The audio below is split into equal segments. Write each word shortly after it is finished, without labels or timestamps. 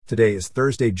Today is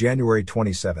Thursday, January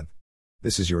 27th.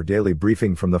 This is your daily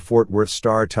briefing from the Fort Worth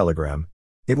Star-Telegram.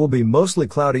 It will be mostly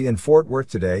cloudy in Fort Worth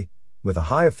today, with a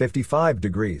high of 55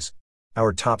 degrees.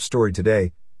 Our top story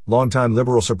today: longtime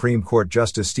liberal Supreme Court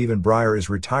Justice Stephen Breyer is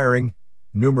retiring,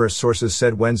 numerous sources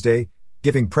said Wednesday,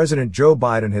 giving President Joe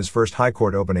Biden his first high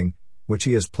court opening, which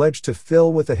he has pledged to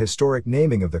fill with the historic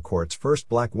naming of the court's first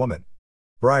black woman.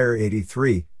 Breyer,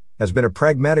 83, has been a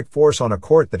pragmatic force on a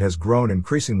court that has grown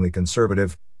increasingly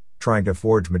conservative, trying to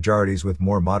forge majorities with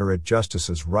more moderate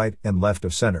justices right and left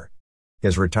of center.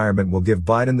 His retirement will give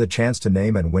Biden the chance to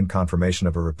name and win confirmation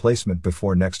of a replacement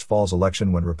before next fall's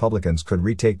election, when Republicans could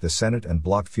retake the Senate and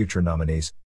block future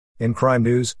nominees. In crime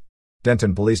news,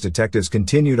 Denton police detectives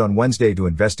continued on Wednesday to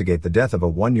investigate the death of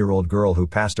a 1-year-old girl who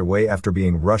passed away after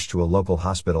being rushed to a local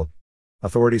hospital.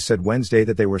 Authorities said Wednesday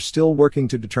that they were still working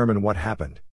to determine what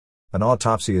happened. An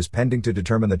autopsy is pending to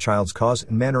determine the child's cause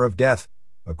and manner of death,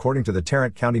 according to the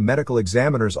Tarrant County Medical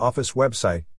Examiner's Office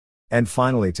website. And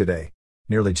finally today,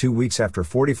 nearly 2 weeks after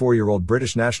 44-year-old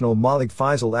British national Malik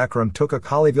Faisal Akram took a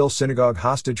Colleyville synagogue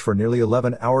hostage for nearly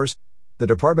 11 hours, the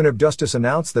Department of Justice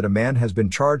announced that a man has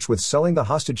been charged with selling the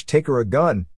hostage-taker a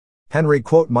gun. Henry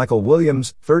Michael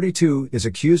Williams, 32, is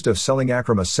accused of selling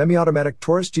Akram a semi-automatic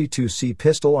Taurus G2C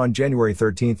pistol on January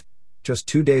 13, just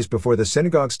 2 days before the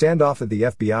synagogue standoff that the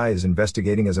FBI is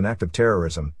investigating as an act of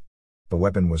terrorism. The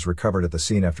weapon was recovered at the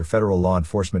scene after federal law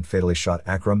enforcement fatally shot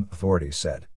Akram, authorities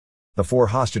said. The 4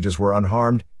 hostages were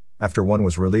unharmed after one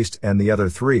was released and the other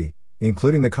 3,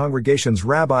 including the congregation's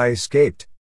rabbi, escaped.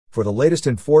 For the latest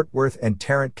in Fort Worth and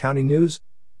Tarrant County news,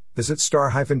 visit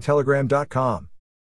star-telegram.com.